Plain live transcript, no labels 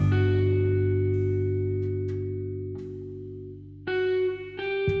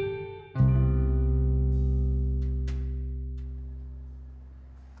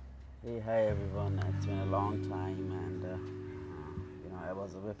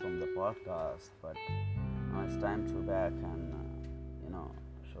from the podcast, but it's time to back and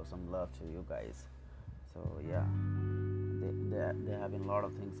show some love to you guys. So yeah, there have been a lot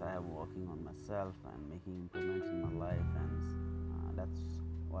of things I have working on myself and making improvement in my life, and that's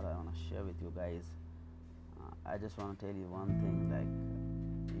what I want to share with you guys. I just want to tell you one thing, like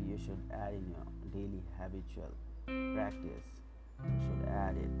you should add in your daily habitual practice. You should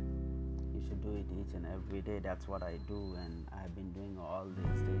add it. You should do it each and every day. That's what I do, and I've been doing all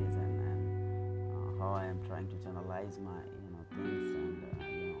these days, and how I am trying to channelize my things and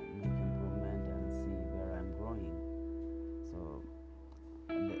make improvement and see where I'm growing. So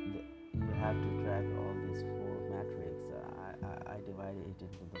you have to track all these four metrics. I divided it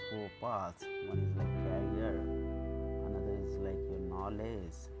into the four parts. One is like career, another is like your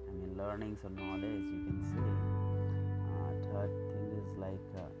knowledge. I mean, learnings or knowledge, you can say. Third thing is like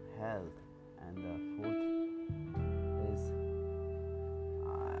health, and the fourth is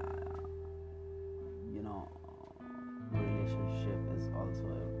uh, you know relationship is also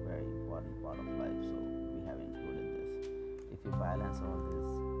a very important part of life. So we have included this. If you balance all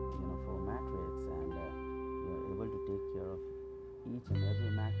this, four matrix, and you're able to take care of each and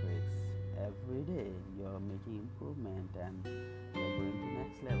every matrix every day, you're making improvement and you're going to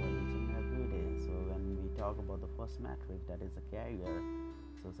next level each and every day. So when we talk about the first metric, that is a career.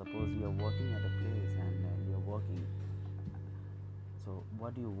 So suppose you're working at a place and you're working. So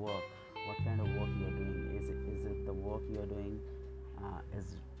what do you work? What kind of work you're doing? Is it the work you're doing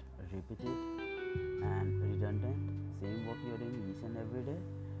is repeated and redundant? Same work you're doing each and every day,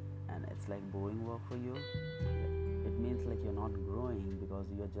 and it's like boring work for you. It means like you're not growing because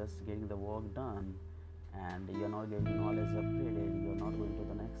you're just getting the work done, and you're not getting knowledge upgraded. You're not going to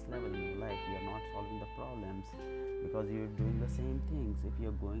the next level in your life. You're not solving the problems because you're doing the same things. If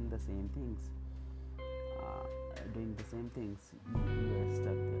you're going the same things, doing the same things, you are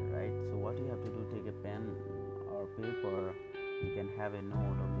stuck there, right? So what you have to do, take a pen or paper. You can have a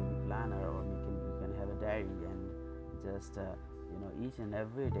note or maybe planner, or you can have a diary, and just each and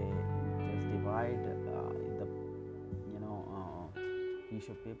every day just divide the piece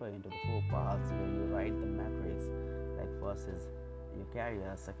of paper into the four parts where you write the metrics. Like first is your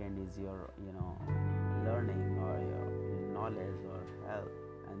career, second is your learning or your knowledge or health,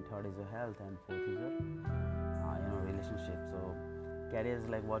 and third is your health, and fourth is your relationship. So career is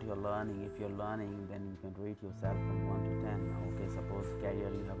like what you're learning. If you're learning, then you can rate yourself from 1 to 10. Okay, suppose career,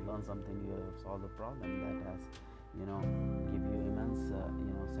 you have learned something, you have solved a problem that has give you immense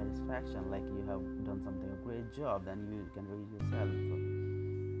satisfaction, like you have done something, a great job, then you can rate yourself.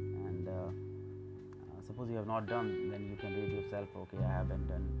 And suppose you have not done, then you can rate yourself, okay, I haven't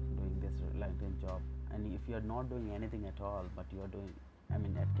done doing this LinkedIn job. And if you're not doing anything at all, but you're doing, I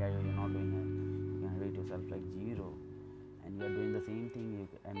mean, at career you're not doing it, you can rate yourself like 0. And you're doing the same thing, you're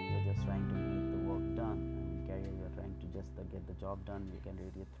just trying to make the work done. And career, you're trying to just get the job done, you can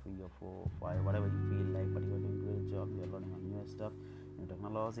rate it 3 or 4 or 5, whatever you feel like, but you're doing a great job. You're learning on new stuff, new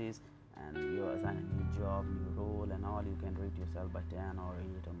technologies, and you're assigned a new job, new role, and all. You can rate yourself by 10 or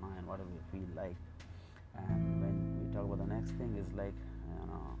 8 or 9, whatever you feel like. And when we talk about the next thing is like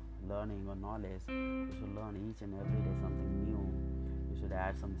learning or knowledge, you should learn each and every day something new. You should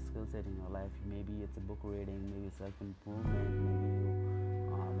add some skill set in your life. Maybe it's a book reading, maybe self-improvement,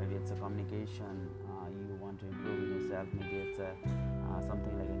 maybe it's a communication. You want to improve in yourself. Maybe it's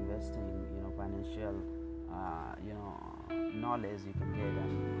something like investing, financial, knowledge you can get,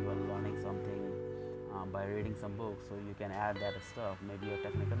 and you are learning something by reading some books. So you can add that stuff. Maybe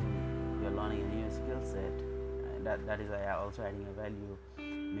you're learning a new skill set. That is also adding a value.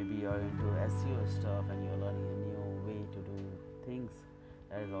 Maybe you're into SEO stuff and you're learning a new way to do things.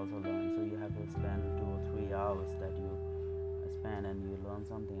 That is also learning. So you have to spend 2 or 3 hours that you spend, and you learn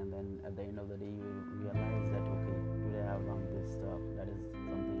something, and then at the end of the day you realize that, okay, today I have learned this stuff, that is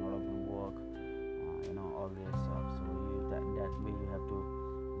something out of my work, all this stuff. So that way you have to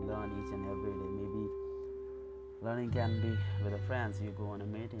learn each and every day. Maybe learning can be with the friends. You go on a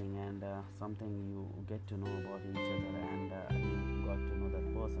meeting, and something you get to know about each other, and you got to know that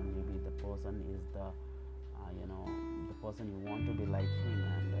person. Maybe the person is the person you want to be like him,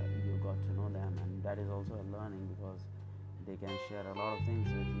 and you got to know them, and that is also a learning, because they can share a lot of things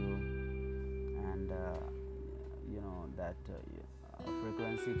with you, and that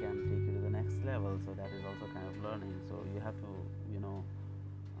frequency can take you to the next level. So that is also kind of learning. So you have to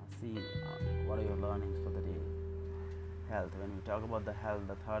see what are your learnings for the day. Health, when we talk about the health,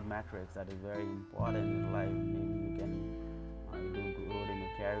 the third matrix that is very important in life. Maybe you can do good in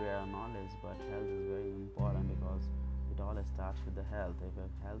your career or knowledge, but health is very important, because it all starts with the health. If your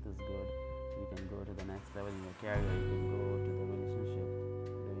health is good, you can go to the next level in your career. You can go to the relationship,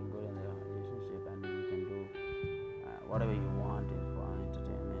 doing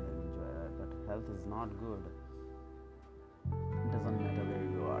health is not good, it doesn't matter where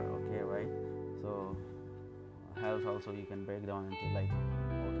you are, okay, right? So health also you can break down into like,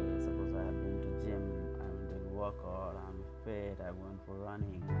 okay, suppose I have been to gym, I'm doing workout, I'm fit, I'm going for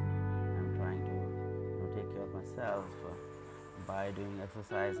running, I'm trying to take care of myself by doing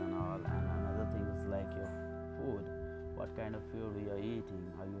exercise and all. And another thing is like your food, what kind of food you are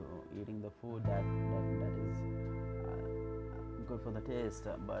eating. Are you eating the food that is good for the taste,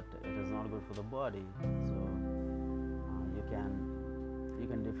 but it is not good for the body? So you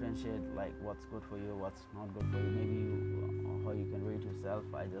can differentiate like what's good for you, what's not good for you. Maybe how you can rate yourself.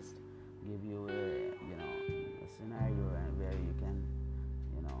 I just give you a scenario where you can,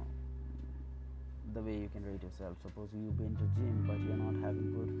 you know the way you can rate yourself. Suppose you've been to gym but you're not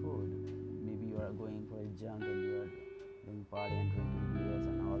having good food. Maybe you are going for a junk and you are doing party and drinking beers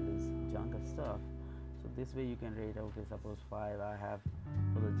and all this junk stuff. So this way you can rate, okay, suppose 5 I have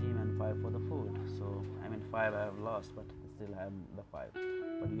for the gym and 5 for the food. So I mean 5 I have lost, but still have the 5.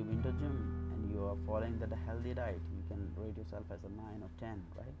 But you've been to gym and you are following the healthy diet, you can rate yourself as a 9 or 10,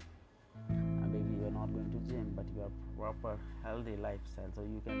 right? Maybe you are not going to gym but you are proper healthy lifestyle, so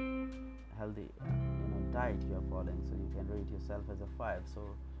you can healthy diet you are following, so you can rate yourself as a 5. So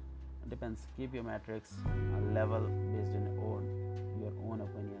it depends. Keep your metrics level based on your own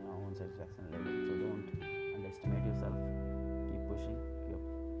opinion or own satisfaction level. So don't underestimate yourself. Keep pushing. Keep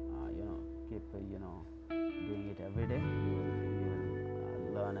doing it every day. You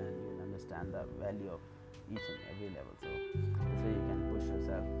will learn and you will understand the value of each and every level. So this way you can push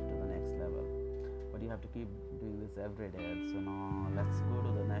yourself to the next level. But you have to keep doing this every day. So now let's go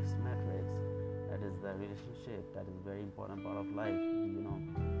to the next matrix. That is the relationship. That is a very important part of life.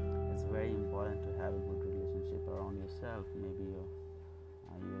 It's very important to have a good relationship around yourself. Maybe you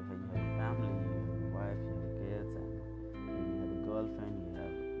have a family, you have a wife, you have kids, and maybe you have a girlfriend, you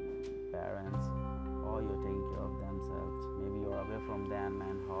have parents, or you're taking care of themselves. Maybe you're away from them,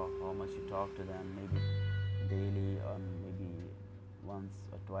 and how much you talk to them, maybe daily or maybe once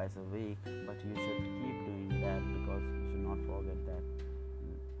or twice a week. But you should keep doing that, because you should not forget that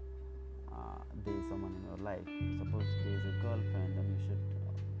there is someone in your life. Suppose there is a girlfriend, then you should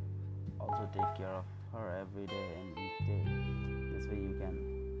also take care of her every day and each day. This way you can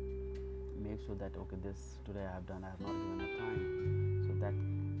make sure that, okay, this today I have done, I have not given her time. So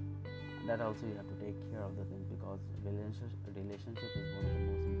that also you have to take care of the things, because relationship is one of the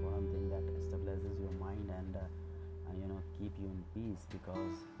most important thing that stabilizes your mind and keep you in peace.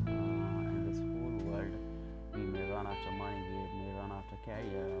 Because in this whole world we may run after money, we may run after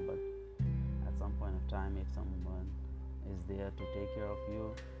career, but at some point of time, if someone is there to take care of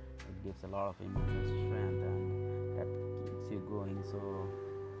you, it gives a lot of emotional strength and that keeps you going. So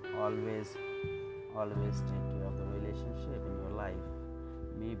always take care of the relationship in your life.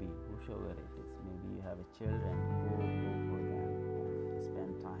 Maybe whosoever it is, maybe you have a children, go for them and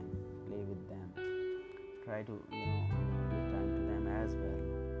spend time, play with them, try to give time to them as well.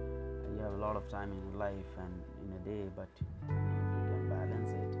 You have a lot of time in your life and in a day, but if you can balance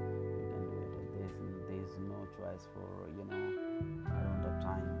it, you can do it. There's no choice for I don't have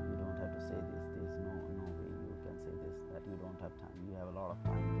time. You don't have to say this. There's no way you can say this, that you don't have time. You have a lot of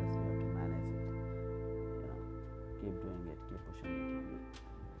time, just you have to manage it. Keep doing it, keep pushing it.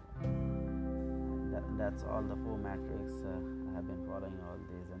 That's all the 4 matrix I have been following all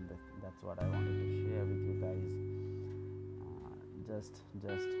days, and that's what I wanted to share with you guys. Just do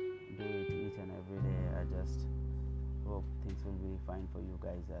it each and every day. I just hope things will be fine for you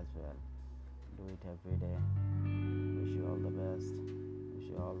guys as well. Do it every day. Wish you all the best. Wish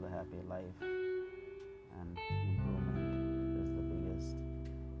you all the happy life. And improvement is the biggest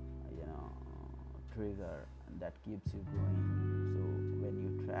trigger that keeps you going. So when you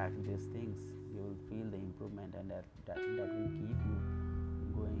track these things, you will feel the improvement, and that will keep you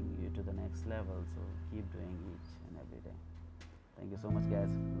going to the next level. So keep doing each and every day. Thank you so much,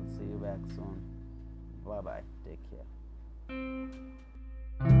 guys. We'll see you back soon. Bye bye. Take care.